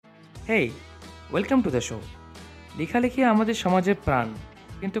Hey, welcome to the show. লেখালেখি আমাদের সমাজের প্রাণ,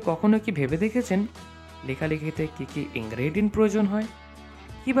 কিন্তু কখনো কি ভেবে দেখেছেন লেখালেখিতে কী কী ইনগ্রেডিয়েন্ট প্রয়োজন হয়?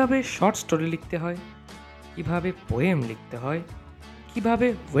 কিভাবে শর্ট স্টোরি লিখতে হয়, কিভাবে পোয়েম লিখতে হয়, কিভাবে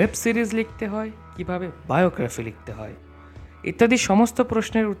ওয়েব সিরিজ লিখতে হয়, কিভাবে বায়োগ্রাফি লিখতে হয়, ইত্যাদি সমস্ত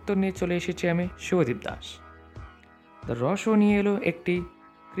প্রশ্নের উত্তর নিয়ে চলে এসেছি আমি, শুভদীপ দাস। দ্য র শো নিয়ে এলো একটি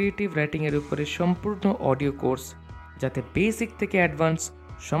ক্রিয়েটিভ রাইটিংয়ের উপরে সম্পূর্ণ অডিও কোর্স, যাতে বেসিক থেকে অ্যাডভান্স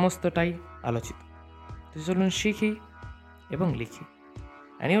সমস্তটাই আলোচিত। তো চলুন শিখি এবং লিখি।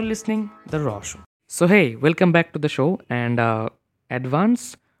 And you're listening the Raw Show. So hey, welcome back to the show and advance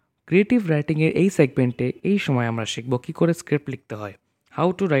creative রাইটিংয়ের এই সেগমেন্টে এই সময় আমরা শিখব কী করে স্ক্রিপ্ট লিখতে হয়, how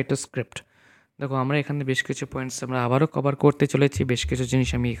to write a script. দেখো, আমরা এখানে বেশ কিছু পয়েন্টস আমরা আবারও কভার করতে চলেছি। বেশ কিছু জিনিস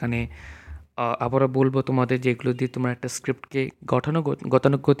আমি এখানে আবারও বলবো তোমাদের, যেগুলো দিয়ে তোমরা একটা স্ক্রিপ্টকে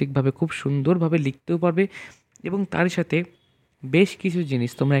গতানুগতিকভাবে খুব সুন্দরভাবে লিখতেও পারবে, এবং তার সাথে বেশ কিছু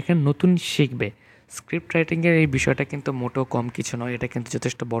জিনিস তোমরা এখানে নতুন শিখবে। স্ক্রিপ্ট রাইটিংয়ের এই বিষয়টা কিন্তু মোটেও কম কিছু নয়, এটা কিন্তু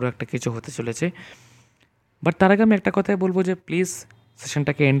যথেষ্ট বড় একটা কিছু হতে চলেছে। বাট তার আগে আমি একটা কথাই বলবো যে প্লিজ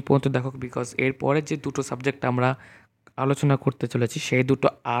সেশনটাকে এন্ড পর্যন্ত দেখো, বিকজ এরপরে যে দুটো সাবজেক্ট আমরা আলোচনা করতে চলেছি সেই দুটো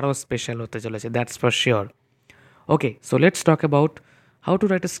আরও স্পেশাল হতে চলেছে, that's for sure. Okay, so let's talk about how to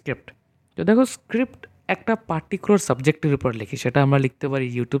write a script. তো দেখো, স্ক্রিপ্ট একটা পার্টিকুলার সাবজেক্টের উপর লিখি, সেটা আমরা লিখতে পারি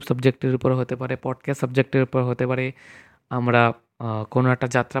ইউটিউব সাবজেক্টের উপর হতে পারে, পডকাস্ট সাবজেক্টের উপর হতে পারে, আমরা কোনো একটা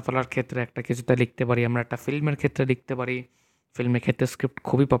যাত্রাপালার ক্ষেত্রে একটা কিছুতে লিখতে পারি, আমরা একটা ফিল্মের ক্ষেত্রে লিখতে পারি। ফিল্মের ক্ষেত্রে স্ক্রিপ্ট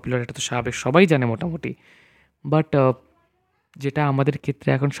খুবই পপুলার, এটা তো স্বাভাবিক, সবাই জানে মোটামুটি। বাট যেটা আমাদের ক্ষেত্রে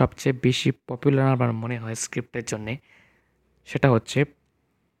এখন সবচেয়ে বেশি পপুলার আমার মনে হয় স্ক্রিপ্টের জন্যে, সেটা হচ্ছে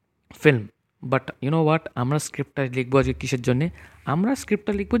ফিল্ম। বাট ইউনো হোয়াট, আমরা স্ক্রিপ্টটা লিখবো যে কিসের জন্যে? আমরা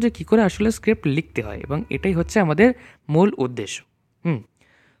স্ক্রিপ্টটা লিখবো যে কী করে আসলে স্ক্রিপ্ট লিখতে হয়, এবং এটাই হচ্ছে আমাদের মূল উদ্দেশ্য।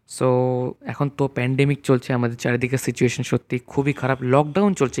 সো এখন তো প্যান্ডেমিক চলছে, আমাদের চারিদিকে সিচুয়েশন সত্যি খুবই খারাপ,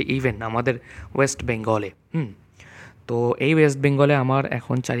 লকডাউন চলছে ইভেন আমাদের ওয়েস্ট বেঙ্গলে। তো এই ওয়েস্ট বেঙ্গলে আমার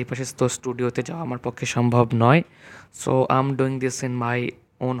এখন চারিপাশে তো স্টুডিওতে যাওয়া আমার পক্ষে সম্ভব নয়। So I am doing this in my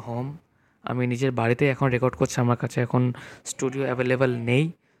own home. আমি নিজের বাড়িতে এখন রেকর্ড করছি, আমার কাছে এখন স্টুডিও অ্যাভেলেবেল নেই।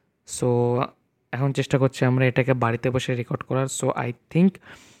 সো এখন চেষ্টা করছি আমরা এটাকে বাড়িতে বসে রেকর্ড করার। সো আই থিঙ্ক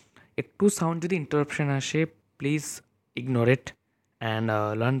একটু সাউন্ড যদি ইন্টারাপশন আসে, please ignore it and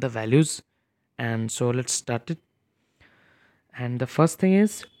learn the values. And so let's start it. And the first thing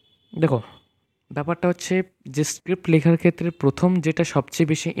is, দেখো, ব্যাপারটা হচ্ছে যে স্ক্রিপ্ট লেখার ক্ষেত্রে প্রথম যেটা সবচেয়ে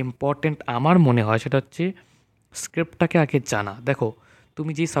বেশি ইম্পর্ট্যান্ট আমার মনে হয়, সেটা হচ্ছে স্ক্রিপ্টটাকে আগে জানা। দেখো,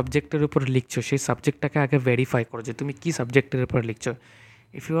 তুমি যেই সাবজেক্টের উপর লিখছো সেই সাবজেক্টটাকে আগে ভেরিফাই করো যে তুমি কী সাবজেক্টের উপর লিখছো।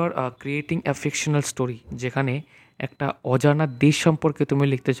 If you R creating a fictional story, যেখানে একটা অজানা দেশ সম্পর্কে তুমি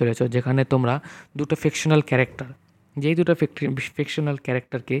লিখতে চলেছো, যেখানে তোমরা দুটো ফিকশনাল ক্যারেক্টার, যেই দুটো ফিকশনাল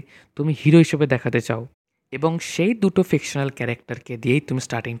ক্যারেক্টারকে তুমি হিরো হিসেবে দেখাতে চাও, এবং সেই দুটো ফিকশনাল ক্যারেক্টারকে দিয়েই তুমি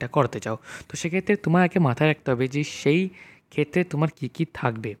স্টার্টিংটা করতে চাও, তো সেক্ষেত্রে তোমার আগে মাথায় রাখতে হবে যে সেই ক্ষেত্রে তোমার কী কী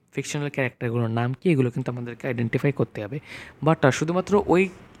থাকবে, ফিকশনাল ক্যারেক্টারগুলোর নাম কী, এগুলো কিন্তু আমাদেরকে আইডেন্টিফাই করতে হবে। বাট শুধুমাত্র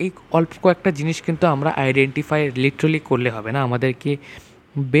এই অল্প কয়েকটা জিনিস কিন্তু আমরা আইডেন্টিফাই লিটারালি করলে হবে না, আমাদেরকে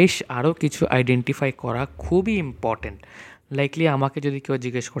বেশ আরও কিছু আইডেন্টিফাই করা খুবই ইম্পর্ট্যান্ট। লাইকলি আমাকে যদি কেউ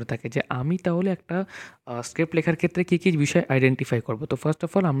জিজ্ঞেস করে থাকে যে আমি তাহলে একটা স্ক্রিপ্ট লেখার ক্ষেত্রে কী কী বিষয় আইডেন্টিফাই করবো, তো ফার্স্ট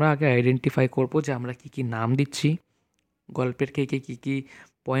অফ অল আমরা আগে আইডেন্টিফাই করবো যে আমরা কী কী নাম দিচ্ছি, গল্পের কী কী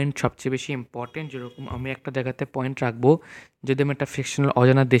পয়েন্ট সবচেয়ে বেশি ইম্পর্টেন্ট। যেরকম আমি একটা জায়গাতে পয়েন্ট রাখবো, যদি আমি একটা ফিকশনাল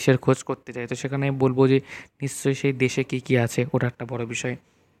অজানা দেশের খোঁজ করতে চাই, তো সেখানে আমি বলবো যে নিশ্চয়ই সেই দেশে কী কী আছে, ওটা একটা বড় বিষয়।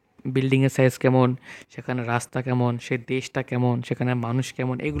 বিল্ডিংয়ের সাইজ কেমন, সেখানে রাস্তা কেমন, সেই দেশটা কেমন, সেখানে মানুষ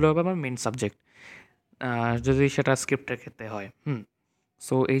কেমন, এগুলো হবে আমার মেন সাবজেক্ট, যদি সেটা স্ক্রিপ্টের ক্ষেত্রে হয়।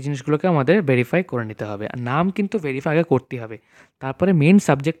 সো এই জিনিসগুলোকে আমাদের ভেরিফাই করে নিতে হবে। আর নাম কিন্তু ভেরিফাই আগে করতে হবে, তারপরে মেন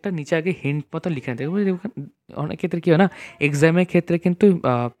সাবজেক্টটা নিচে আগে হিন্ট মতো লিখে নিতে হবে। অনেক ক্ষেত্রে কী হয় না, এক্সামের ক্ষেত্রে কিন্তু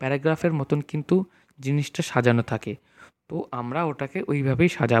প্যারাগ্রাফের মতন কিন্তু জিনিসটা সাজানো থাকে, তো আমরা ওটাকে ওইভাবেই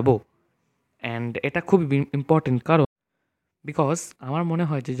সাজাবো। অ্যান্ড এটা খুব ইম্পর্টেন্ট, কারণ বিকজ আমার মনে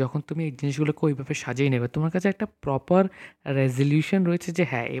হয় যে যখন তুমি এই জিনিসগুলোকে ওইভাবে সাজিয়ে নেবে, তোমার কাছে একটা প্রপার রেজলিউশন রয়েছে যে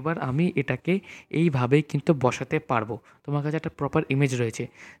হ্যাঁ, এবার আমি এটাকে এইভাবেই কিন্তু বসাতে পারবো। তোমার কাছে একটা প্রপার ইমেজ রয়েছে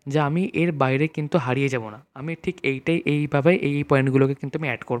যে আমি এর বাইরে কিন্তু হারিয়ে যাব না, আমি ঠিক এইভাবে এই পয়েন্টগুলোকে কিন্তু আমি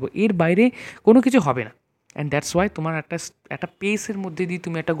অ্যাড করবো, এর বাইরে কোনো কিছু হবে না। অ্যান্ড দ্যাটস ওয়াই তোমার একটা পেসের মধ্যে দিয়ে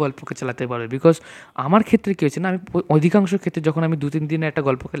তুমি একটা গল্পকে চালাতে পারবে। বিকজ আমার ক্ষেত্রে কী হয়েছে না, আমি অধিকাংশ ক্ষেত্রে যখন আমি 2-3 দিনে একটা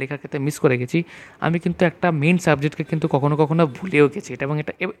গল্পকে লেখার ক্ষেত্রে মিস করে গেছি, আমি কিন্তু একটা মেন সাবজেক্টকে কিন্তু কখনো কখনো ভুলেও গেছি।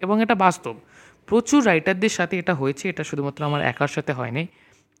 এবং এটা বাস্তব, প্রচুর রাইটারদের সাথে এটা হয়েছে, এটা শুধুমাত্র আমার একার সাথে হয়নি,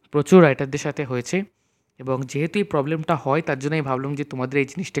 প্রচুর রাইটারদের সাথে হয়েছে। এবং যেহেতু এই প্রবলেমটা হয়, তার জন্যই ভাবলাম যে তোমাদের এই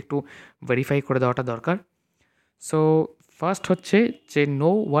জিনিসটা একটু ভেরিফাই করে দেওয়াটা দরকার। সো ফার্স্ট হচ্ছে যে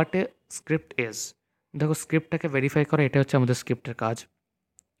know what a script is. দেখো, স্ক্রিপ্টটাকে ভেরিফাই করা, এটা হচ্ছে আমাদের স্ক্রিপ্টের কাজ।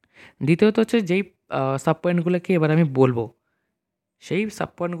 দ্বিতীয়ত হচ্ছে যেই সাব পয়েন্টগুলোকে এবার আমি বলবো, সেই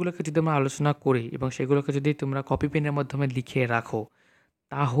সাব পয়েন্টগুলোকে যদি আমরা আলোচনা করি এবং সেগুলোকে যদি তোমরা কপি পেনের মাধ্যমে লিখে রাখো,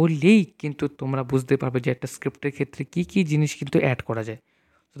 তাহলেই কিন্তু তোমরা বুঝতে পারবে যে একটা স্ক্রিপ্টের ক্ষেত্রে কী কী জিনিস কিন্তু অ্যাড করা যায়।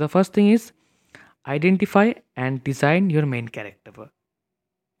 So the first thing is identify and design your main character.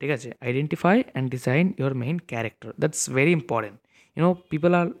 ঠিক আছে, identify and design your main character, that's very important.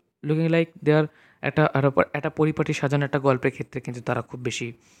 People are looking like দে আর একটা পরিপাটি সাজানো একটা গল্পের ক্ষেত্রে কিন্তু তারা খুব বেশি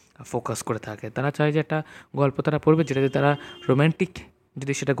ফোকাস করে থাকে। তারা চায় যে একটা গল্প তারা পড়বে যেটাতে তারা রোম্যান্টিক,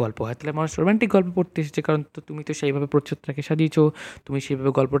 যদি সেটা গল্প হয় তাহলে মানুষ রোম্যান্টিক গল্প পড়তে এসেছে, কারণ তো তুমি তো সেইভাবে প্রচ্ছদটাকে সাজিয়েছো, তুমি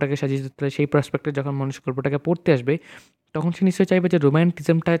সেইভাবে গল্পটাকে সাজিয়েছো, তাহলে সেই পার্সপেক্টিভ যখন মানুষ গল্পটাকে পড়তে আসবে তখন সে নিশ্চয়ই চাইবে যে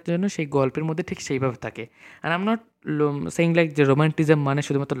রোম্যান্টিজমটা যেন সেই গল্পের মধ্যে ঠিক সেইভাবে থাকে। And um not saying like যে রোম্যান্টিজম মানে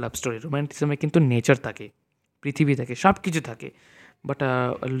শুধুমাত্র লাভ স্টোরি। রোম্যান্টিজমে কিন্তু নেচার থাকে, পৃথিবী থাকে, সব কিছু থাকে। বাট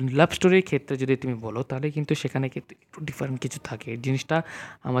লাভ স্টোরির ক্ষেত্রে যদি তুমি বলো তাহলে কিন্তু সেখানে কিন্তু একটু ডিফারেন্ট কিছু থাকে, এই জিনিসটা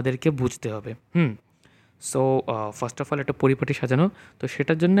আমাদেরকে বুঝতে হবে। সো ফার্স্ট অফ অল একটা পরিপাটি সাজানো, তো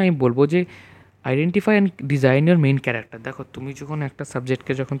সেটার জন্য আমি বলবো যে identify and design your main character. দেখো তুমি যখন একটা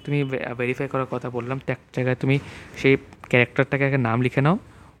সাবজেক্টকে যখন তুমি ভেরিফাই করার কথা বললাম, তো এক জায়গায় তুমি সেই ক্যারেক্টারটাকে একটা নাম লিখে নাও।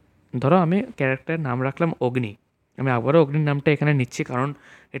 ধরো আমি ক্যারেক্টারের নাম রাখলাম অগ্নি, আমি আবারও অগ্নির নামটা এখানে নিচ্ছি কারণ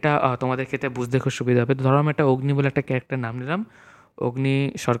এটা তোমাদের ক্ষেত্রে বুঝতে খুব সুবিধা হবে। তো ধরো আমি একটা অগ্নি বলে একটা ক্যারেক্টার নাম নিলাম, অগ্নি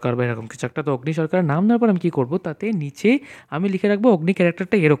সরকার বা এরকম কিছু একটা। তো অগ্নি সরকারের নাম নেওয়ার পর আমি কী করবো, তাতে নিচে আমি লিখে রাখবো অগ্নি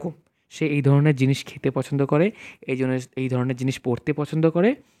ক্যারেক্টারটা এরকম, সে এই ধরনের জিনিস খেতে পছন্দ করে, এই জন্য এই ধরনের জিনিস পড়তে পছন্দ করে,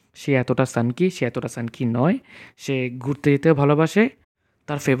 সে এতটা সানকি, সে এতটা সানকি নয়, সে ঘুরতে যেতেও ভালোবাসে,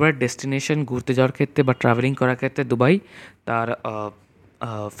 তার ফেভারিট ডেস্টিনেশন ঘুরতে যাওয়ার ক্ষেত্রে বা ট্রাভেলিং করার ক্ষেত্রে দুবাই, তার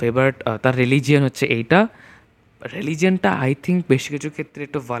ফেভারিট, তার রিলিজিয়ান হচ্ছে এইটা। রিলিজিয়ানটা আই থিঙ্ক বেশ কিছু ক্ষেত্রে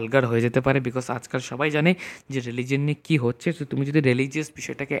একটু ভালগার হয়ে যেতে পারে, বিকজ আজকাল সবাই জানে যে রিলিজিয়ান নিয়ে কী হচ্ছে। তো তুমি যদি রিলিজিয়াস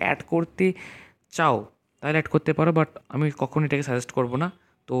বিষয়টাকে অ্যাড করতে চাও তাহলে অ্যাড করতে পারো, বাট আমি কখনো এটাকে সাজেস্ট করবো না,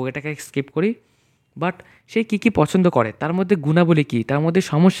 তো এটাকে স্কিপ করি। বাট সে কী কী পছন্দ করে, তার মধ্যে গুণাবলী কী, তার মধ্যে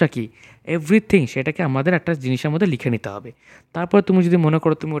সমস্যা কী, এভরিথিং সেটাকে আমাদের একটা জিনিসের মধ্যে লিখে নিতে হবে। তারপর তুমি যদি মনে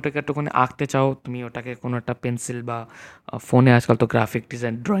করো তুমি ওটাকে একটুখানি আঁকতে চাও, তুমি ওটাকে কোনো একটা পেন্সিল বা ফোনে আজকাল তো গ্রাফিক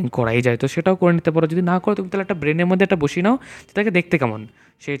ডিজাইন ড্রয়িং করাই যায়, তো সেটাও করে নিতে পারো। যদি না করো তুমি তাহলে একটা ব্রেনের মধ্যে একটা বসিয়ে নাও যে তাকে দেখতে কেমন,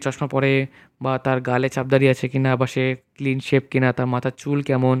 সে চশমা পরে বা তার গালে চাপ দাঁড়িয়ে আছে কিনা, বা সে ক্লিন শেপ কিনা, তার মাথার চুল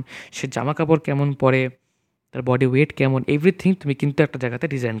কেমন, সে জামা কাপড় কেমন পরে, তার বডি ওয়েট কেমন, এভরিথিং তুমি কিন্তু একটা জায়গাতে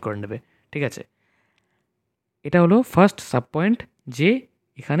ডিজাইন করে নেবে। ঠিক আছে, এটা হলো ফার্স্ট সাব পয়েন্ট, যে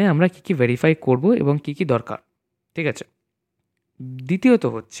এখানে আমরা কী কী ভেরিফাই করব এবং কী কী দরকার। ঠিক আছে, দ্বিতীয়ত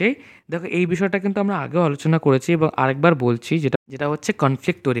হচ্ছে, দেখো এই বিষয়টা কিন্তু আমরা আগেও আলোচনা করেছি এবং আরেকবার বলছি, যেটা যেটা হচ্ছে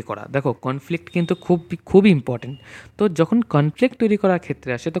কনফ্লিক্ট তৈরি করা। দেখো কনফ্লিক্ট কিন্তু খুবই ইম্পর্টেন্ট। তো যখন কনফ্লিক্ট তৈরি করার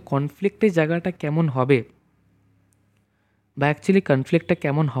ক্ষেত্রে আসে, তো কনফ্লিক্টের জায়গাটা কেমন হবে বা অ্যাকচুয়ালি কনফ্লিক্টটা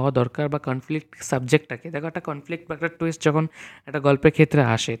কেমন হওয়া দরকার, বা কনফ্লিক্ট সাবজেক্টটাকে, দেখো একটা কনফ্লিক্ট বা একটা টুইস্ট যখন একটা গল্পের ক্ষেত্রে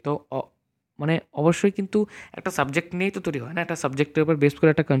আসে, তো মানে অবশ্যই কিন্তু একটা সাবজেক্ট নিয়েই তো তৈরি হয় না, একটা সাবজেক্টের উপর বেস করে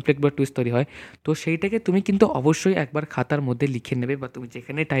একটা কনফ্লিক্ট বা টুইস্ট তৈরি হয়। তো সেইটাকে তুমি কিন্তু অবশ্যই একবার খাতার মধ্যে লিখে নেবে, বা তুমি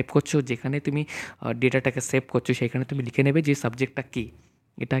যেখানে টাইপ করছো, যেখানে তুমি ডেটাটাকে সেভ করছো, সেখানে তুমি লিখে নেবে যে সাবজেক্টটা কী।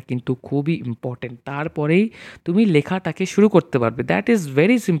 এটা কিন্তু খুবই ইম্পর্টেন্ট, তারপরেই তুমি লেখাটাকে শুরু করতে পারবে। That is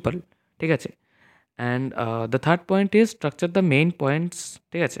very simple. ঠিক আছে, and the third point is structure the main points.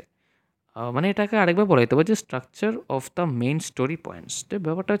 ঠিক আছে, মানে এটাকে আরেকবার বলা যেতে পারে যে structure of the main story points. তো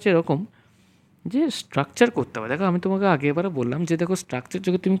ব্যাপারটা হচ্ছে এরকম যে স্ট্রাকচার করতে হবে। দেখো আমি তোমাকে আগে এবারে বললাম যে দেখো স্ট্রাকচার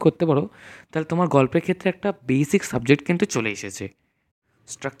যদি তুমি করতে পারো তাহলে তোমার গল্পের ক্ষেত্রে একটা বেসিক সাবজেক্ট কিন্তু চলে এসেছে।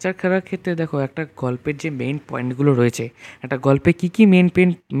 স্ট্রাকচার করার ক্ষেত্রে দেখো একটা গল্পের যে মেইন পয়েন্টগুলো রয়েছে, একটা গল্পে কী কী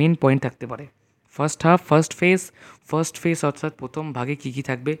মেইন পয়েন্ট থাকতে পারে। ফার্স্ট ফেজ অর্থাৎ প্রথম ভাগে কী কী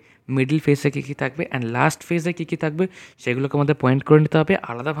থাকবে, মিডল ফেজে কী কী থাকবে, অ্যান্ড লাস্ট ফেজে কী কী থাকবে, সেগুলোকে আমাদের পয়েন্ট করে নিতে হবে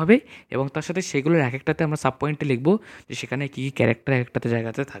আলাদাভাবে, এবং তার সাথে সেগুলোর এক একটাতে আমরা সাব পয়েন্টে লিখবো যে সেখানে কী কী ক্যারেক্টার এক একটাতে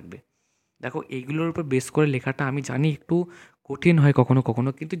জায়গাতে থাকবে। দেখো এইগুলোর উপর বেস করে লেখাটা আমি জানি একটু কঠিন হয় কখনো কখনো,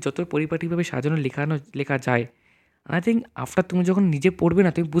 কিন্তু যত পরিপাটিভাবে সাজানো লেখা যায়, আই থিঙ্ক আফটার তুমি যখন নিজে পড়বে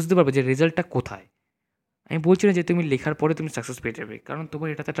না, তুমি বুঝতে পারবে যে রেজাল্টটা কোথায়। আমি বলছি না যে তুমি লেখার পরে তুমি সাকসেস পেয়ে যাবে, কারণ তোমার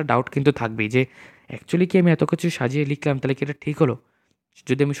এটাতে একটা ডাউট কিন্তু থাকবেই যে অ্যাকচুয়ালি কি আমি এত কিছু সাজিয়ে লিখলাম, তাহলে কি এটা ঠিক হলো?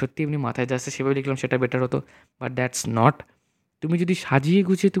 যদি আমি সত্যি এমনি মাথায় যাচ্ছে সেভাবে লিখলাম সেটা বেটার হতো, বাট দ্যাটস নট। তুমি যদি সাজিয়ে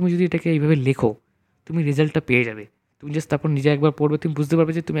গুছিয়ে তুমি যদি এটাকে এইভাবে লেখো, তুমি রেজাল্টটা পেয়ে যাবে। তুমি জাস্ট তারপর নিজে একবার পড়বে, তুমি বুঝতে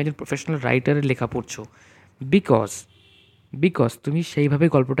পারবে যে তুমি একজন প্রফেশনাল রাইটারের লেখা পড়ছো, বিকজ বিকজ তুমি সেইভাবে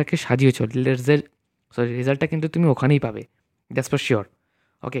গল্পটাকে সাজিয়েছো। রেজাল্টটা কিন্তু তুমি ওখানেই পাবে, that's for sure.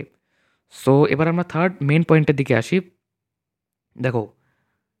 Okay, so এবার আমরা থার্ড মেন পয়েন্টের দিকে আসি। দেখো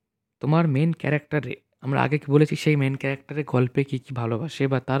তোমার মেন ক্যারেক্টারে, আমরা আগে কি বলেছি, সেই মেন ক্যারেক্টারে গল্পে কী কী ভালোবাসে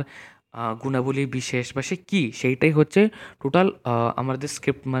বা তার গুণাবলী বিশেষ বা সে কী, সেইটাই হচ্ছে টোটাল আমাদের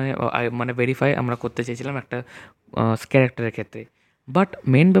স্ক্রিপ্ট মানে মানে ভেরিফাই আমরা করতে চেয়েছিলাম একটা ক্যারেক্টারের ক্ষেত্রে। বাট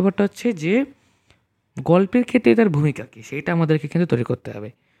মেন ব্যাপারটা হচ্ছে যে গল্পের ক্ষেত্রে তার ভূমিকা কী সেইটা আমাদেরকে কিন্তু তৈরি করতে হবে।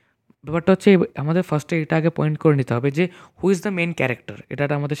 ব্যাপারটা হচ্ছে আমাদের ফার্স্টে এটা আগে পয়েন্ট করে নিতে হবে যে who is the main character, এটা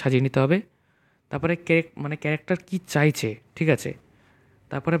আমাদের সাজিয়ে নিতে হবে। তারপরে ক্যারেক্টার কী চাইছে, ঠিক আছে।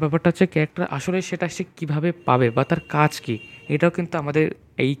 তারপরে ব্যাপারটা হচ্ছে ক্যারেক্টার আসলে সেটা সে কীভাবে পাবে বা তার কাজ কী, এটাও কিন্তু আমাদের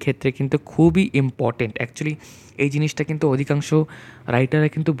এই ক্ষেত্রে কিন্তু খুবই ইম্পর্টেন্ট। অ্যাকচুয়ালি এই জিনিসটা কিন্তু অধিকাংশ রাইটাররা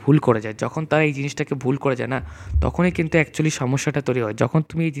কিন্তু ভুল করে যায়। যখন তারা এই জিনিসটাকে ভুল করে যায় না, তখনই কিন্তু অ্যাকচুয়ালি সমস্যাটা তৈরি হয়। যখন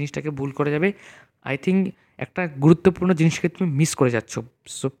তুমি এই জিনিসটাকে ভুল করে যাবে, আই থিঙ্ক একটা গুরুত্বপূর্ণ জিনিসকে তুমি মিস করে যাচ্ছ।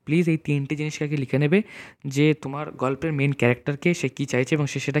 সো প্লিজ এই 3টে জিনিসকে আগে লিখে নেবে যে তোমার গল্পের মেন ক্যারেক্টারকে সে কী চাইছে এবং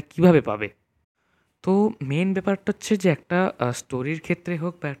সে সেটা কীভাবে পাবে। তো মেন ব্যাপারটা হচ্ছে যে একটা স্টোরির ক্ষেত্রে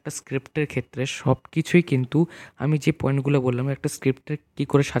হোক বা একটা স্ক্রিপ্টের ক্ষেত্রে সব কিছুই কিন্তু আমি যে পয়েন্টগুলো বললাম একটা স্ক্রিপ্টে কী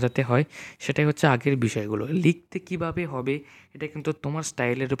করে সাজাতে হয় সেটাই হচ্ছে আগের বিষয়গুলো। লিখতে কীভাবে হবে এটা কিন্তু তোমার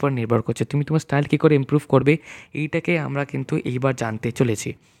স্টাইলের উপর নির্ভর করছে। তুমি তোমার স্টাইল কী করে ইমপ্রুভ করবে এইটাকে আমরা কিন্তু এইবার জানতে চলেছি।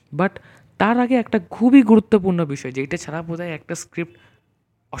 বাট তার আগে একটা খুবই গুরুত্বপূর্ণ বিষয় যেটা ছাড়া বোধহয় একটা স্ক্রিপ্ট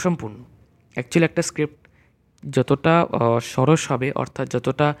অসম্পূর্ণ। অ্যাকচুয়ালি একটা স্ক্রিপ্ট যতটা সরস হবে, অর্থাৎ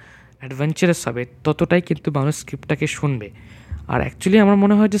যতটা অ্যাডভেঞ্চারাস হবে, ততটাই কিন্তু মানুষ স্ক্রিপ্টটাকে শুনবে। আর অ্যাকচুয়ালি আমার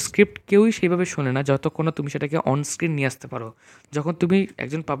মনে হয় যে স্ক্রিপ্ট কেউই সেইভাবে শোনে না যতক্ষণ না তুমি সেটাকে অন স্ক্রিন নিয়ে আসতে পারো। যখন তুমি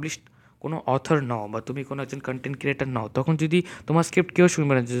একজন পাবলিশড কোনো অথর নও বা তুমি কোনো একজন কন্টেন্ট ক্রিয়েটার নও, তখন যদি তোমার স্ক্রিপ্ট কেউ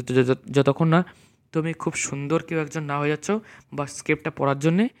শুনবে না যতক্ষণ না তুমি খুব সুন্দর কেউ একজন না হয়ে যাচ্ছ বা স্ক্রিপ্টটা পড়ার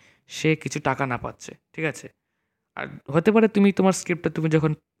জন্যে সে কিছু টাকা না পাচ্ছে, ঠিক আছে। আর হতে পারে তুমি তোমার স্ক্রিপ্টটা তুমি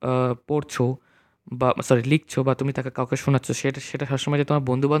যখন পড়ছো বা লিখছো বা তুমি তাকে কাউকে শোনাচ্ছ, সেটা সেটা সবসময় যে তোমার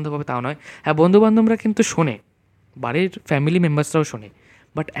বন্ধুবান্ধব হবে তাও নয়। হ্যাঁ, বন্ধুবান্ধবরা কিন্তু শোনে, বাড়ির ফ্যামিলি মেম্বার্সরাও শোনে।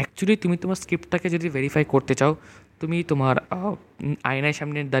 বাট অ্যাকচুয়ালি তুমি তোমার স্ক্রিপ্টটাকে যদি ভেরিফাই করতে চাও, তুমি তোমার আয়নার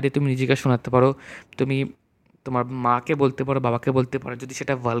সামনে দাঁড়িয়ে তুমি নিজেকে শোনাতে পারো। তুমি তোমার মাকে বলতে পারো, বাবাকে বলতে পারো। যদি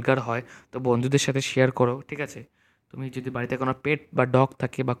সেটা ভালগার হয় তো বন্ধুদের সাথে শেয়ার করো, ঠিক আছে। তুমি যদি বাড়িতে কোনো পেট বা ডগ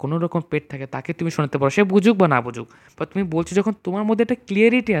থাকে বা কোনো রকম পেট থাকে তাকে তুমি শোনাতে পারো, সে বুঝুক বা না বুঝুক। বা তুমি বলছো যখন তোমার মধ্যে একটা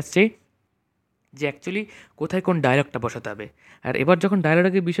ক্লিয়ারিটি আসছে যে অ্যাকচুয়ালি কোথায় কোন ডায়লগটা বসাতে হবে। আর এবার যখন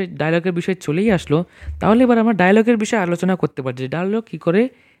ডায়লগের বিষয় চলেই আসলো, তাহলে এবার আমরা ডায়লগের বিষয়ে আলোচনা করতে পারি যে ডায়লগ কী করে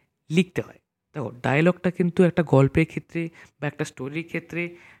লিখতে হয়। দেখো, ডায়লগটা কিন্তু একটা গল্পের ক্ষেত্রে বা একটা স্টোরির ক্ষেত্রে,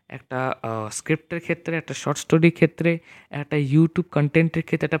 একটা স্ক্রিপ্টের ক্ষেত্রে, একটা শর্ট স্টোরির ক্ষেত্রে, একটা ইউটিউব কন্টেন্টের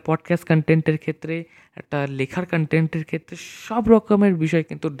ক্ষেত্রে, একটা পডকাস্ট কন্টেন্টের ক্ষেত্রে, একটা লেখার কন্টেন্টের ক্ষেত্রে, সব রকমের বিষয়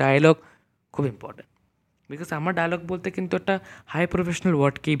কিন্তু ডায়লগ খুব ইম্পর্ট্যান্ট। বিকজ আমরা ডায়লগ বলতে কিন্তু একটা হাই প্রফেশনাল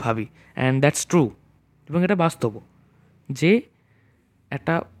ওয়ার্ডকেই ভাবি, অ্যান্ড দ্যাটস ট্রু, এবং এটা বাস্তব যে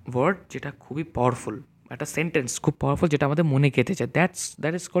একটা ওয়ার্ড যেটা খুবই পাওয়ারফুল, একটা সেন্টেন্স খুব পাওয়ারফুল যেটা আমাদের মনে গেঁথে যায়,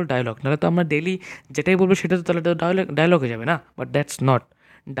 দ্যাট ইজ কল্ড ডায়লগ। নাহলে তো আমরা ডেলি যেটাই বলবো সেটা তো তাহলে ডায়লগ হয়ে যাবে না। But that's not.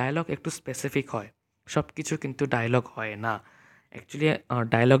 ডায়লগ একটু স্পেসিফিক হয়, সব কিছু কিন্তু ডায়লগ হয় না। অ্যাকচুয়ালি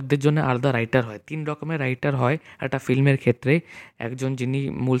ডায়লগদের জন্য আলাদা রাইটার হয়, 3 রকমের রাইটার হয় একটা ফিল্মের ক্ষেত্রে। একজন যিনি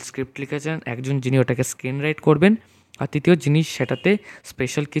মূল স্ক্রিপ্ট লিখেছেন, একজন যিনি ওটাকে স্ক্রিন রাইট করবেন, আর তৃতীয় যিনি সেটাতে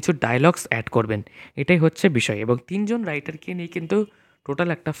স্পেশাল কিছু ডায়লগস অ্যাড করবেন। এটাই হচ্ছে বিষয়, এবং 3জন রাইটারকে নিয়ে কিন্তু টোটাল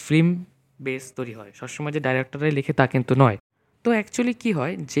একটা ফিল্ম বেস তৈরি হয়। সবসময় যে ডাইরেক্টররাই লিখে তা কিন্তু নয়। তো অ্যাকচুয়ালি কী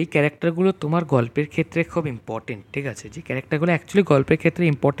হয়, যেই ক্যারেক্টারগুলো তোমার গল্পের ক্ষেত্রে খুব ইম্পর্টেন্ট, ঠিক আছে, যে ক্যারেক্টারগুলো অ্যাকচুয়ালি গল্পের ক্ষেত্রে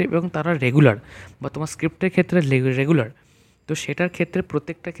ইম্পর্টেন্ট এবং তারা রেগুলার বা তোমার স্ক্রিপ্টের ক্ষেত্রে রেগুলার, তো সেটার ক্ষেত্রে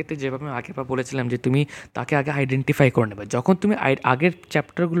প্রত্যেকটা ক্ষেত্রে যেভাবে আমি আগে বলেছিলাম যে তুমি তাকে আগে আইডেন্টিফাই করে নেবে। যখন তুমি আগের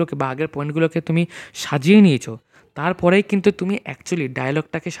চ্যাপ্টারগুলোকে বা আগের পয়েন্টগুলোকে তুমি সাজিয়ে নিয়েছো, তারপরেই কিন্তু তুমি অ্যাকচুয়ালি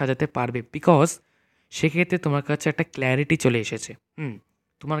ডায়লগটাকে সাজাতে পারবে। বিকজ সেক্ষেত্রে তোমার কাছে একটা ক্ল্যারিটি চলে এসেছে।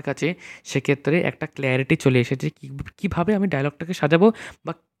 তোমার কাছে সেক্ষেত্রে একটা ক্ল্যারিটি চলে এসেছে কীভাবে আমি ডায়লগটাকে সাজাবো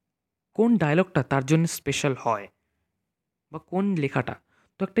বা কোন ডায়লগটা তার জন্য স্পেশাল হয় বা কোন লেখাটা।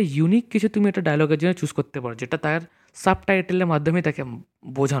 তো একটা ইউনিক কিছু তুমি একটা ডায়লগের জন্য চুজ করতে পারো যেটা তার সাবটাইটেলের মাধ্যমে তাকে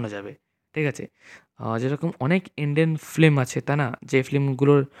বোঝানো যাবে, ঠিক আছে। যেরকম অনেক ইন্ডিয়ান ফিল্ম আছে তা না, যে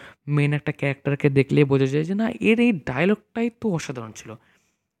ফিল্মগুলোর মেন একটা ক্যারেক্টারকে দেখলেই বোঝা যায় যে না, এর এই ডায়লগটাই তো অসাধারণ ছিল।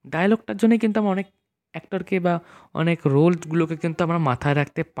 ডায়লগটার জন্যই কিন্তু আমরা অনেক অ্যাক্টরকে বা অনেক রোলগুলোকে কিন্তু আমরা মাথায়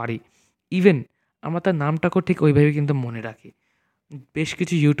রাখতে পারি। ইভেন আমরা তার নামটাকেও ঠিক ওইভাবে কিন্তু মনে রাখি। বেশ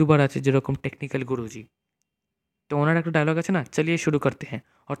কিছু ইউটিউবার আছে যেরকম টেকনিক্যাল গুরুজি, তো ওনার একটা ডায়লগ আছে না, চালিয়ে শুরু করতে হ্যাঁ,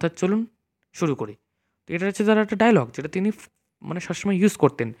 অর্থাৎ চলুন শুরু করি। তো এটা হচ্ছে তার একটা ডায়লগ যেটা তিনি মানে সবসময় ইউজ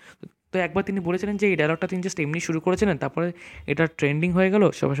করতেন। তো একবার তিনি বলেছিলেন যে এই ডায়লগটা তিনি জাস্ট এমনি শুরু করেছিলেন, তারপরে এটা ট্রেন্ডিং হয়ে গেল,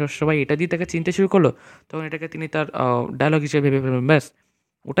 সবাই এটা দিয়ে তাকে চিনতে শুরু করলো, তখন এটাকে তিনি তার ডায়লগ হিসেবে ভেবে ফেলবেন। ব্যাস,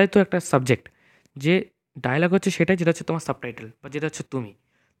 ওটাই তো একটা সাবজেক্ট, যে ডায়লগ হচ্ছে সেটাই যেটা হচ্ছে তোমার সাবটাইটেল বা যেটা হচ্ছে তুমি।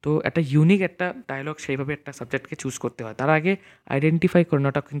 তো একটা ইউনিক একটা ডায়লগ সেইভাবে একটা সাবজেক্টকে চুজ করতে হয়, তার আগে আইডেন্টিফাই করে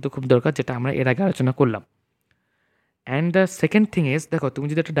নেওয়াটা কিন্তু খুব দরকার, যেটা আমরা এর আগে আলোচনা করলাম। And the second thing is, দেখো তুমি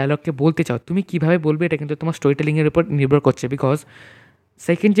যদি একটা ডায়লগকে বলতে চাও, তুমি কীভাবে বলবে এটা কিন্তু তোমার স্টোরি টেলিংয়ের উপর নির্ভর করছে। বিকজ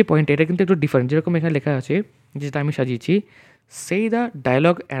সেকেন্ড যে পয়েন্ট, এটা কিন্তু একটু ডিফারেন্ট। যেরকম এখানে লেখা আছে, যেটা আমি সাজিয়েছি, সেই দ্য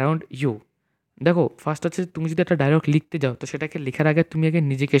ডায়লগ অ্যারাউন্ড ইউ। দেখো ফার্স্ট হচ্ছে তুমি যদি একটা ডায়লগ লিখতে যাও তো সেটাকে লেখার আগে তুমি আগে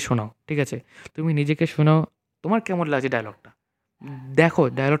নিজেকে শোনাও, ঠিক আছে? তুমি নিজেকে শোনাও, তোমার কেমন লাগছে ডায়লগটা, দেখো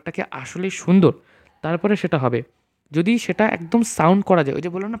ডায়লগটাকে আসলেই সুন্দর, তারপরে সেটা হবে। যদি সেটা একদম সাউন্ড করা যায়, ওই যে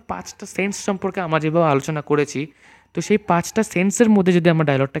বললাম না 5টা সেন্স সম্পর্কে আমরা যেভাবে আলোচনা করেছি, তো সেই 5টা সেন্সের মধ্যে যদি আমরা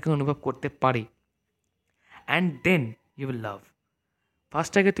ডায়লগটাকে অনুভব করতে পারি, and then you will love.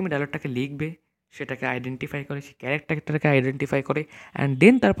 First আগে তুমি ডায়লগটাকে লিখবে, সেটাকে আইডেন্টিফাই করে, সেই ক্যারেক্টারটাকে আইডেন্টিফাই করে, অ্যান্ড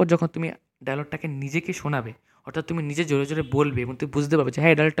দেন তারপর যখন তুমি ডায়লগটাকে নিজেকে শোনাবে, অর্থাৎ তুমি নিজে জোরে জোরে বলবে এবং তুমি বুঝতে পারবে যে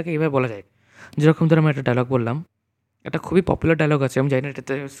হ্যাঁ এই ডায়লগটাকে এইভাবে বলা যায়। যেরকম ধরো আমি একটা ডায়লগ বললাম, একটা খুবই পপুলার ডায়লগ আছে, আমি জানি না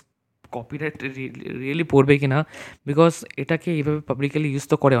এটাতে কপিরাইট রিয়েলি পড়বে কি না, বিকজ এটাকে এইভাবে পাবলিকলি ইউজ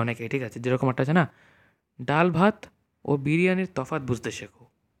তো করে অনেকে, ঠিক আছে? যেরকম একটা আছে না, ডাল ভাত ও বিরিয়ানির তফাৎ বুঝতে শেখো।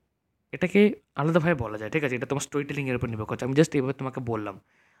 এটাকে আলাদাভাবে বলা যায়, ঠিক আছে? এটা তোমার স্টোরি টেলিংয়ের উপর নির্ভর করছে, আমি জাস্ট এইভাবে তোমাকে বললাম।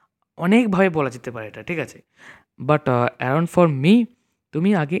 অনেকভাবে বলা যেতে পারে এটা, ঠিক আছে? বাট অ্যারাউন্ড ফর মি, তুমি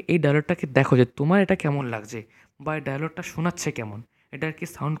আগে এই ডায়লগটাকে দেখো যে তোমার এটা কেমন লাগছে, বা এই ডায়লগটা শোনাচ্ছে কেমন। এটার কি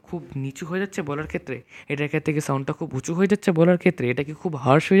সাউন্ড খুব নিচু হয়ে যাচ্ছে বলার ক্ষেত্রে, এটার ক্ষেত্রে কি সাউন্ডটা খুব উঁচু হয়ে যাচ্ছে বলার ক্ষেত্রে, এটা কি খুব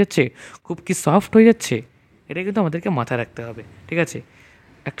হার্শ হয়ে যাচ্ছে, খুব কি সফট হয়ে যাচ্ছে, এটা কিন্তু আমাদেরকে মাথায় রাখতে হবে, ঠিক আছে?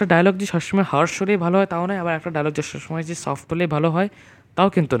 একটা ডায়লগ যে সবসময় হার্শ হলেই ভালো হয় তাও নয়, আবার একটা ডায়লগ যে সবসময় যে সফট হলেই ভালো হয় তাও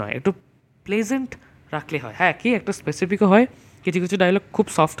কিন্তু নয়, একটু প্লেজেন্ট রাখলে হয়। হ্যাঁ, কি একটা স্পেসিফিকও হয়, কিছু কিছু ডায়লগ খুব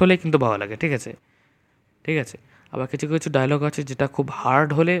সফট হলেই কিন্তু ভালো লাগে, ঠিক আছে? ঠিক আছে, আবার কিছু কিছু ডায়লগ আছে যেটা খুব হার্ড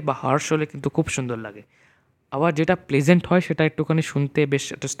হলে বা হার্শ হলে কিন্তু খুব সুন্দর লাগে, আবার যেটা প্লেজেন্ট হয় সেটা একটুখানি শুনতে বেশ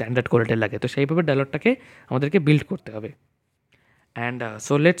একটা স্ট্যান্ডার্ড কোয়ালিটির লাগে। তো সেইভাবে ডায়লগটাকে আমাদেরকে বিল্ড করতে হবে। অ্যান্ড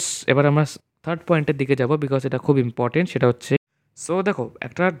সো লেটস এবার আমরা থার্ড পয়েন্টের দিকে যাব, বিকজ এটা খুব ইম্পর্টেন্ট। সেটা হচ্ছে, সো দেখো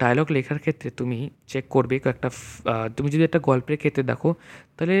একটা ডায়লগ লেখার ক্ষেত্রে তুমি চেক করবে একটা তুমি যদি একটা গল্পের ক্ষেত্রে দেখো,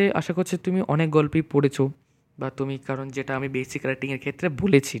 তাহলে আশা করছি তুমি অনেক গল্পই পড়েছো, বা তুমি কারণ যেটা আমি বেসিক রাইটিংয়ের ক্ষেত্রে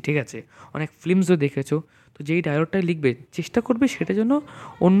বলেছি, ঠিক আছে, অনেক ফিল্মসও দেখেছো। তো যেই ডায়লগটাই লিখবে চেষ্টা করবে সেটা যেন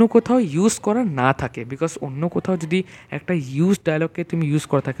অন্য কোথাও ইউজ করা না থাকে, বিকজ অন্য কোথাও যদি একটা ইউজ ডায়লগকে তুমি ইউজ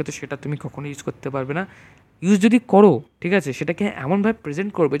করা থাকে তো সেটা তুমি কখনো ইউজ করতে পারবে না। ইউজ যদি করো, ঠিক আছে, সেটাকে এমনভাবে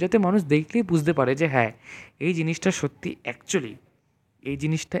প্রেজেন্ট করবে যাতে মানুষ দেখলেই বুঝতে পারে যে হ্যাঁ এই জিনিসটা সত্যি অ্যাকচুয়ালি, এই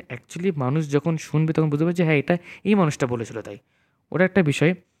জিনিসটা অ্যাকচুয়ালি মানুষ যখন শুনবে তখন বুঝতে পারবে যে হ্যাঁ এটা এই মানুষটা বলেছিল, তাই ওটা একটা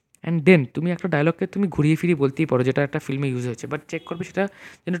বিষয়। অ্যান্ড দেন তুমি একটা ডায়লগকে তুমি ঘুরিয়ে ফিরিয়ে বলতেই পারো যেটা একটা ফিল্মে ইউজ হয়েছে, বাট চেক করবে সেটা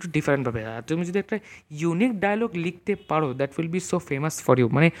যেন একটু ডিফারেন্টভাবে। আর তুমি যদি একটা ইউনিক ডায়লগ লিখতে পারো, that will be so famous for you,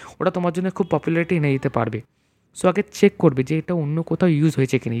 মানে ওটা তোমার জন্য খুব পপুলারিটি এনে দিতে পারবে। সো আগে চেক করবে যে এটা অন্য কোথাও ইউজ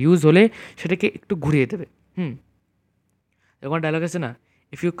হয়েছে কিনা, ইউজ হলে সেটাকে একটু ঘুরিয়ে দেবে। এরকম ডায়লগ আছে না,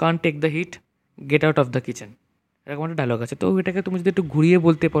 if you can't take the heat, get out of the kitchen, এরকম একটা ডায়লগ আছে। তো এটাকে তুমি যদি একটু ঘুরিয়ে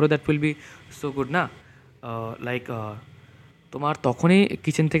বলতে পারো, that will be so good না? লাইক তোমার তখনই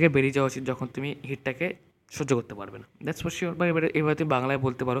কিচেন থেকে বেরিয়ে যাওয়া উচিত যখন তুমি হিটটাকে সহ্য করতে পারবে না, দ্যাটস ফর শিওর। বা এবারে তুমি বাংলায়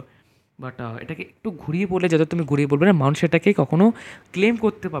বলতে পারো, বাট এটাকে একটু ঘুরিয়ে বললে, যাতে তুমি ঘুরিয়ে বলবে না, মানুষ এটাকে কখনো ক্লেম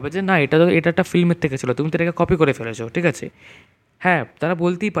করতে পারবে যে না এটা একটা ফিল্মের থেকে ছিল, তুমি তো এটাকে কপি করে ফেলেছো, ঠিক আছে? হ্যাঁ, তারা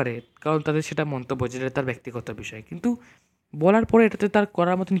বলতেই পারে, কারণ তাদের সেটা মন্তব্য, যেটা তার ব্যক্তিগত বিষয়, কিন্তু বলার পরে এটাতে তার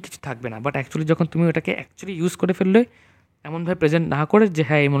করার মতন কিছু থাকবে না। বাট অ্যাকচুয়ালি যখন তুমি ওটাকে অ্যাকচুয়ালি ইউজ করে ফেললে, এমনভাবে প্রেজেন্ট না করে যে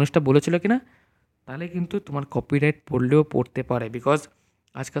হ্যাঁ এই মানুষটা বলেছিল কি না, তাহলে কিন্তু তোমার কপিরাইট পড়লেও পড়তে পারে। বিকজ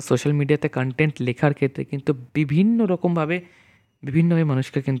আজকাল সোশ্যাল মিডিয়াতে কন্টেন্ট লেখার ক্ষেত্রে কিন্তু বিভিন্ন রকমভাবে বিভিন্নভাবে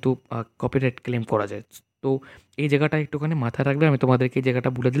মানুষকে কিন্তু কপিরাইট ক্লেম করা যায়। তো এই জায়গাটা একটুখানি মাথায় রাখবে, আমি তোমাদেরকে এই জায়গাটা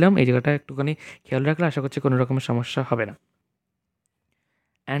বলে দিলাম, এই জায়গাটা একটুখানি খেয়াল রাখলে আশা করছি কোনো রকমের সমস্যা হবে না।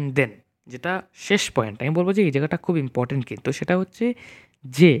 অ্যান্ড দেন যেটা শেষ পয়েন্ট আমি বলবো যে এই জায়গাটা খুব ইম্পর্টেন্ট, কিন্তু সেটা হচ্ছে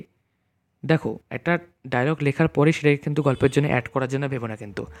যে দেখো একটা ডায়লগ লেখার পরে সেটাকে কিন্তু গল্পের জন্য অ্যাড করার জন্য ভেবো না,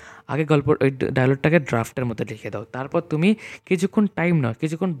 কিন্তু আগে গল্প ওই ডায়লগটাকে ড্রাফটের মধ্যে লিখে দাও, তারপর তুমি কিছুক্ষণ টাইম নাও,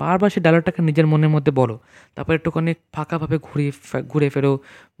 কিছুক্ষণ বারবার সেই ডায়লগটাকে নিজের মনের মধ্যে বলো, তারপর একটুখানি ফাঁকাভাবে ঘুরে ফেরো।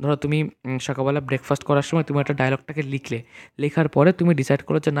 ধরো তুমি সকালবেলা ব্রেকফাস্ট করার সময় তুমি একটা ডায়লগটাকে লিখলে, লেখার পরে তুমি ডিসাইড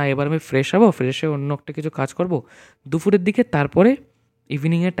করো যে না এবার আমি ফ্রেশ হবো, ফ্রেশ হয়ে অন্য একটা কিছু কাজ করবো দুপুরের দিকে, তারপরে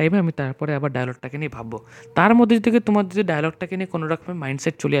ইভিনিংয়ের টাইমে আমি তারপরে আবার ডায়লগটাকে নিয়ে ভাববো। তার মধ্যে থেকে তোমার যদি ডায়লগটাকে নিয়ে কোনো রকমের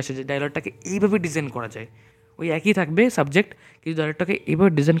মাইন্ডসেট চলে আসে যে ডায়লগটাকে এইভাবে ডিজাইন করা যায়, ওই একই থাকবে সাবজেক্ট, কিন্তু ডায়লগটাকে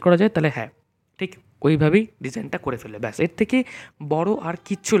এইভাবে ডিজাইন করা যায়, তাহলে হ্যাঁ ঠিক ওইভাবেই ডিজাইনটা করে ফেলে, ব্যাস। এর থেকে বড় আর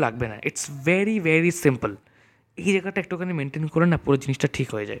কিচ্ছু লাগবে না, ইটস ভেরি ভেরি সিম্পল। এই জায়গাটা একটুখানি মেনটেন করে না পুরো জিনিসটা ঠিক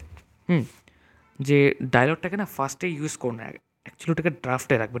হয়ে যায়। যে ডায়লগটাকে না ফার্স্টে ইউজ করো না, অ্যাকচুয়ালি ওটাকে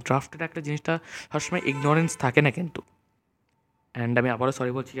ড্রাফটে রাখবে। ড্রাফটে রাখলে জিনিসটা সবসময় ইগনোরেন্স থাকে না কিন্তু। অ্যান্ড আমি আবারও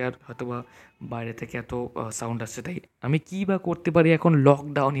সরি বলছি, আর হয়তো বা বাইরে থেকে এত সাউন্ড আসছে, তাই আমি কী বা করতে পারি, এখন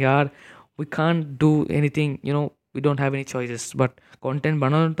লকডাউন ইয়ার, we can't do anything, we don't have any choices, but content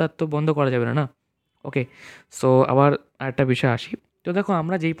বানানোটা তো বন্ধ করা যাবে না, না? ওকে, সো আবার আরেকটা বিষয় আসি। তো দেখো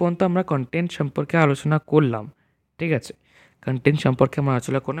আমরা যেই পর্যন্ত আমরা কন্টেন্ট সম্পর্কে আলোচনা করলাম, ঠিক আছে, কন্টেন্ট সম্পর্কে আমরা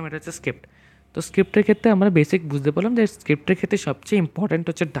আলোচনা করলাম, এটা হচ্ছে স্ক্রিপ্ট। তো স্ক্রিপ্টের ক্ষেত্রে আমরা বেসিক বুঝতে পারলাম যে স্ক্রিপ্টের ক্ষেত্রে সবচেয়ে ইম্পর্ট্যান্ট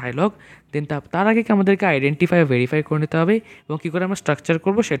হচ্ছে ডায়লগ। দেন তার আগে কি আমাদেরকে আইডেন্টিফাই ভেরিফাই করে নিতে হবে এবং কী করে আমরা স্ট্রাকচার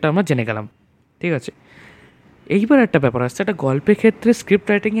করবো সেটা আমরা জেনে গেলাম। ঠিক আছে, এইবার একটা ব্যাপার আসছে, একটা গল্পের ক্ষেত্রে স্ক্রিপ্ট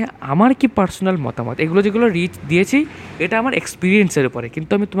রাইটিংয়ে আমার কি পার্সোনাল মতামত, এগুলো যেগুলো দিয়েছি এটা আমার এক্সপিরিয়েন্সের উপরে,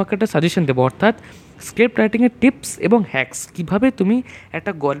 কিন্তু আমি তোমাকে একটা সাজেশন দেবো, অর্থাৎ স্ক্রিপ্ট রাইটিংয়ের টিপস এবং হ্যাকস, কীভাবে তুমি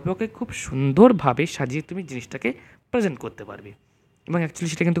একটা গল্পকে খুব সুন্দরভাবে সাজিয়ে তুমি জিনিসটাকে প্রেজেন্ট করতে পারবে, এবং অ্যাকচুয়ালি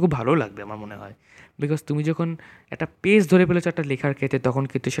সেটা কিন্তু খুব ভালো লাগবে আমার মনে হয়, বিকজ তুমি যখন একটা পেজ ধরে ফেলেছো একটা লেখার ক্ষেত্রে তখন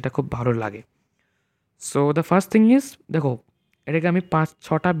কিন্তু সেটা খুব ভালো লাগে। So the first thing is, দেখো এটাকে আমি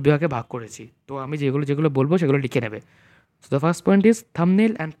 5-6টা বিভাগে ভাগ করেছি, তো আমি যেগুলো যেগুলো বলবো সেগুলো লিখে নেবে। So the first point is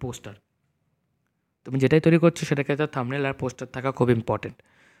thumbnail and poster. তুমি যেটাই তৈরি করছো সেটাকে তো থাম্বনেল আর পোস্টার থাকা খুব ইম্পর্টেন্ট,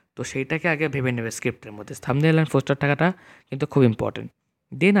 তো সেইটাকে আগে ভেবে নেবে স্ক্রিপ্টের মধ্যে, থাম্বনেল অ্যান্ড পোস্টার থাকাটা কিন্তু খুব ইম্পর্টেন্ট।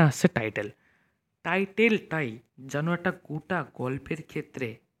 দেন আসছে টাইটেল। টাইটেলটাই যেন একটা গোটা গল্পের ক্ষেত্রে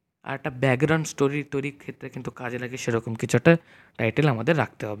আর একটা ব্যাকগ্রাউন্ড স্টোরি তৈরির ক্ষেত্রে কিন্তু কাজে লাগে, সেরকম কিছু একটা টাইটেল আমাদের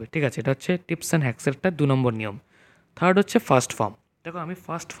রাখতে হবে। ঠিক আছে, এটা হচ্ছে টিপস অ্যান্ড হ্যাক্সের একটা 2 নম্বর নিয়ম। থার্ড হচ্ছে ফার্স্ট ফর্ম। দেখো আমি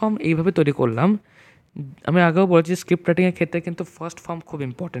ফার্স্ট ফর্ম এইভাবে তৈরি করলাম, আমি আগেও বলেছি স্ক্রিপ্ট রাইটিংয়ের ক্ষেত্রে কিন্তু ফার্স্ট ফর্ম খুব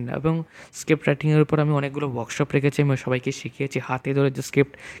ইম্পর্টেন্ট, এবং স্ক্রিপ্ট রাইটিংয়ের উপর আমি অনেকগুলো ওয়ার্কশপ রেখেছি, আমি সবাইকে শিখিয়েছি হাতে ধরে যে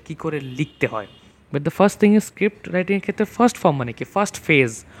স্ক্রিপ্ট কী করে লিখতে হয়। But the first thing is script রাইটিংয়ের ক্ষেত্রে ফার্স্ট ফর্ম মানে কি, ফার্স্ট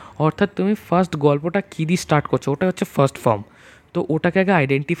ফেজ, অর্থাৎ তুমি ফার্স্ট গল্পটা কী দিয়ে স্টার্ট করছো ওটা হচ্ছে ফার্স্ট ফর্ম। তো ওটাকে আগে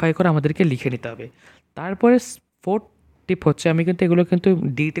আইডেন্টিফাই করে আমাদেরকে লিখে নিতে হবে। তারপরে ফোর্থ টিপ হচ্ছে, আমি কিন্তু এগুলো কিন্তু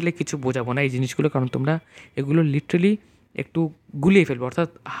ডিটেলে কিছু বোঝাবো না এই জিনিসগুলো, কারণ তোমরা এগুলো লিটারেলি একটু গুলিয়ে ফেলবে, অর্থাৎ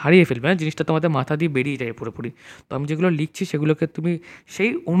হারিয়ে ফেলবে না, জিনিসটা তোমাদের মাথা দিয়ে বেরিয়ে যায় পুরোপুরি। তো আমি যেগুলো লিখছি সেগুলোকে তুমি সেই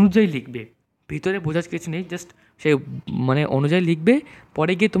অনুযায়ী লিখবে, ভিতরে বোঝার কিছু নেই, জাস্ট সেই মানে অনুযায়ী লিখবে,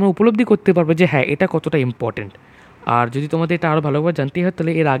 পরে গিয়ে তোমরা উপলব্ধি করতে পারবে যে হ্যাঁ এটা কতটা ইম্পর্টেন্ট। আর যদি তোমাদের এটা আরও ভালোভাবে জানতেই হয়,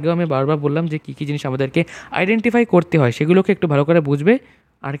 তাহলে এর আগেও আমি বারবার বললাম যে কী কী জিনিস আমাদেরকে আইডেন্টিফাই করতে হয়, সেগুলোকে একটু ভালো করে বুঝবে,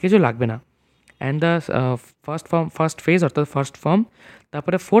 আর কিছু লাগবে না। অ্যান্ড দ্য ফার্স্ট ফেজ অর্থাৎ ফার্স্ট ফর্ম।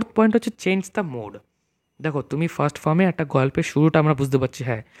 তারপরে ফোর্থ পয়েন্ট হচ্ছে চেঞ্জ দ্য মোড। দেখো তুমি ফার্স্ট ফর্মে একটা গল্পের শুরুটা আমরা বুঝতে পারছি,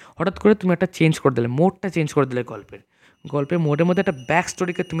 হ্যাঁ হঠাৎ করে তুমি একটা চেঞ্জ করে দিলে, মোডটা চেঞ্জ করে দিলে, গল্পের মোডের মধ্যে একটা ব্যাক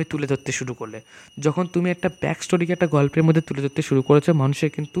স্টোরিকে তুমি তুলে ধরতে শুরু করলে। যখন তুমি একটা ব্যাক স্টোরিকে একটা গল্পের মধ্যে তুলে ধরতে শুরু করেছো,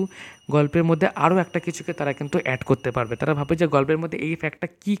 মানুষের কিন্তু গল্পের মধ্যে আরও একটা কিছুকে তারা কিন্তু অ্যাড করতে পারবে, তারা ভাবে যে গল্পের মধ্যে এই ফ্যাক্টটা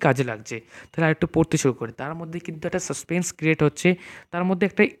কী কাজে লাগছে, তারা একটু পড়তে শুরু করে, তার মধ্যে কিন্তু একটা সাসপেন্স ক্রিয়েট হচ্ছে, তার মধ্যে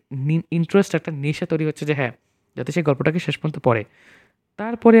একটা ইন্টারেস্ট, একটা নেশা তৈরি হচ্ছে যে হ্যাঁ যাতে সেই গল্পটাকে শেষ পর্যন্ত পড়ে।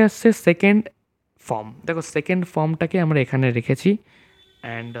 তারপরে আসছে সেকেন্ড ফর্ম। দেখো সেকেন্ড ফর্মটাকে আমরা এখানে রেখেছি,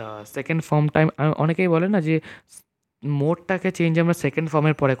 অ্যান্ড সেকেন্ড ফর্মটা অনেকেই বলে না যে মোডটাকে চেঞ্জ আমরা সেকেন্ড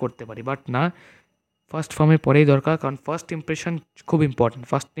ফর্মের পরে করতে পারি, বাট না, ফার্স্ট ফর্মের পরেই দরকার, কারণ ফার্স্ট ইমপ্রেশন খুব ইম্পর্টেন্ট।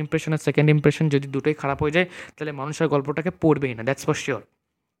 ফার্স্ট ইমপ্রেশন আর সেকেন্ড ইমপ্রেশন যদি দুটোই খারাপ হয়ে যায়, তাহলে মানুষ আর গল্পটাকে পড়বেই না, that's for sure.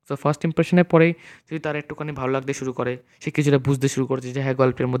 So first ইমপ্রেশনের পরেই যদি তার একটুখানি ভালো লাগতে শুরু করে, সে কিছুটা বুঝতে শুরু করছে যে হ্যাঁ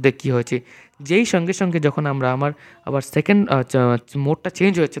গল্পের মধ্যে কী হয়েছে, যেই সঙ্গে সঙ্গে যখন আমার আবার সেকেন্ড মোডটা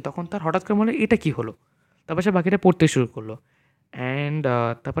চেঞ্জ হয়েছে, তখন তার হঠাৎ করে মনে হয় এটা কী হলো, তারপর সে বাকিটা পড়তে শুরু করলো। অ্যান্ড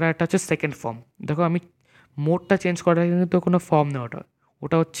তারপরে একটা হচ্ছে সেকেন্ড ফর্ম। দেখো আমি মোডটা চেঞ্জ করাটা কিন্তু কোনো ফর্ম না, ওটা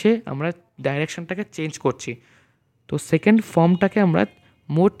ওটা হচ্ছে আমরা ডাইরেকশনটাকে চেঞ্জ করছি। তো সেকেন্ড ফর্মটাকে আমরা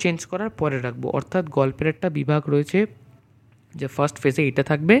মোড চেঞ্জ করার পরে রাখবো, অর্থাৎ গল্পের একটা বিভাগ রয়েছে যে ফার্স্ট ফেজে এটা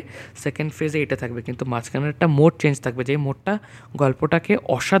থাকবে, সেকেন্ড ফেজে এটা থাকবে, কিন্তু মাঝখানে একটা মোড চেঞ্জ থাকবে, যে মোডটা গল্পটাকে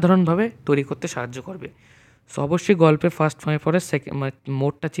অসাধারণভাবে তৈরি করতে সাহায্য করবে। সো অবশ্যই গল্পের ফার্স্ট ফর্মের পরে মানে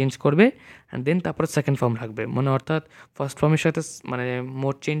মোডটা চেঞ্জ করবে, অ্যান্ড দেন তারপরে সেকেন্ড ফর্ম রাখবে, মানে অর্থাৎ ফার্স্ট ফর্মের সাথে মানে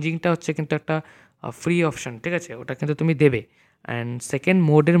মোড চেঞ্জিংটা হচ্ছে কিন্তু একটা ফ্রি অপশান, ঠিক আছে, ওটা কিন্তু তুমি দেবে। অ্যান্ড সেকেন্ড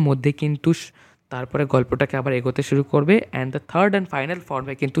মোডের মধ্যে কিন্তু তারপরে গল্পটাকে আবার এগোতে শুরু করবে, and the third and final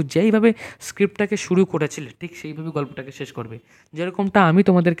ফর্মে কিন্তু যেইভাবে স্ক্রিপ্টটাকে শুরু করেছিলে ঠিক সেইভাবে গল্পটাকে শেষ করবে, যেরকমটা আমি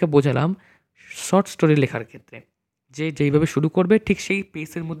তোমাদেরকে বোঝালাম শর্ট স্টোরি লেখার ক্ষেত্রে, যে যেইভাবে শুরু করবে ঠিক সেই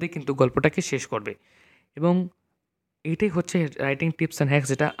পেসের মধ্যে কিন্তু গল্পটাকে শেষ করবে। এবং এইটাই হচ্ছে রাইটিং টিপস অ্যান্ড হ্যাক্স,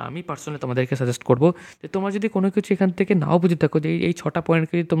 যেটা আমি পার্সোনালি তোমাদেরকে সাজেস্ট করবো, যে তোমরা যদি কোনো কিছু এখান থেকে নাও বুঝে থাকো, যে এই 6টা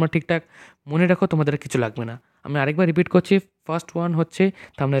পয়েন্টকে যদি তোমরা ঠিকঠাক মনে রাখো, তোমাদের কিছু লাগবে না। আমি আরেকবার রিপিট করছি, ফার্স্ট ওয়ান হচ্ছে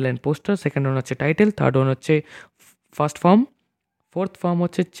thumbnail and poster, second one হচ্ছে টাইটেল, থার্ড ওয়ান হচ্ছে ফার্স্ট ফর্ম, ফোর্থ ফর্ম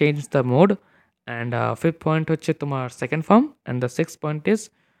হচ্ছে change the mode, and fifth point হচ্ছে তোমার second form, and the six point is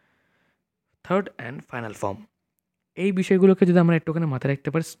third and final form. এই বিষয়গুলোকে যদি আমরা একটুখানি মাথায় রাখতে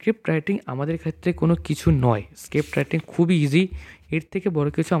পারি, স্ক্রিপ্ট রাইটিং আমাদের ক্ষেত্রে কোনো কিছু নয়, স্ক্রিপ্ট রাইটিং খুবই ইজি, এর থেকে বড়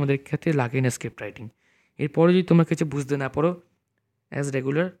কিছু আমাদের ক্ষেত্রে লাগে না স্ক্রিপ্ট রাইটিং। এরপরে যদি তোমরা কিছু বুঝতে না পারো, অ্যাজ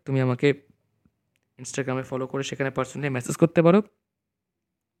রেগুলার তুমি আমাকে ইনস্টাগ্রামে ফলো করে সেখানে পার্সোনালি মেসেজ করতে পারো,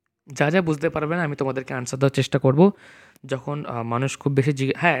 যা যা বুঝতে পারবে না আমি তোমাদেরকে আনসার দেওয়ার চেষ্টা করব। যখন মানুষ খুব বেশি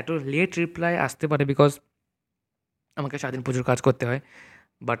হ্যাঁ একটু লেট রিপ্লাই আসতে পারে, বিকজ আমাকে সারাদিন প্রচুর কাজ করতে হয়,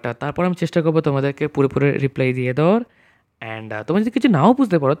 বাট তারপর আমি চেষ্টা করবো তোমাদেরকে পুরোপুরি রিপ্লাই দিয়ে দেওয়ার। অ্যান্ড তোমরা যদি কিছু নাও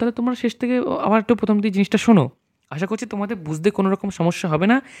বুঝতে পারো তাহলে তোমরা শেষ থেকে আবার একটু প্রথম দিকে জিনিসটা শোনো। আশা করছি তোমাদের বুঝতে কোনো রকম সমস্যা হবে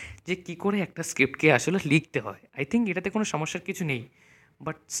না যে কী করে একটা স্ক্রিপ্টকে আসলে লিখতে হয়। আই থিঙ্ক এটাতে কোনো সমস্যার কিছু নেই,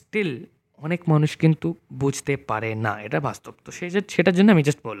 বাট স্টিল অনেক মানুষ কিন্তু বুঝতে পারে না, এটা বাস্তব। তো সেটার জন্য আমি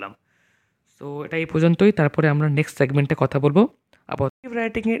জাস্ট বললাম। সো এটা এই পর্যন্তই, তারপরে আমরা নেক্সট সেগমেন্টে কথা বলবো। আবার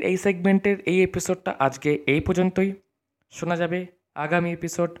রাইটিংয়ের এই সেগমেন্টের এই এপিসোডটা আজকে এই পর্যন্তই। শোনা যাবে আগামী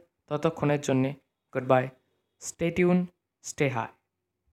এপিসোড। ততক্ষণের জন্যে good bye, stay tune, stay high.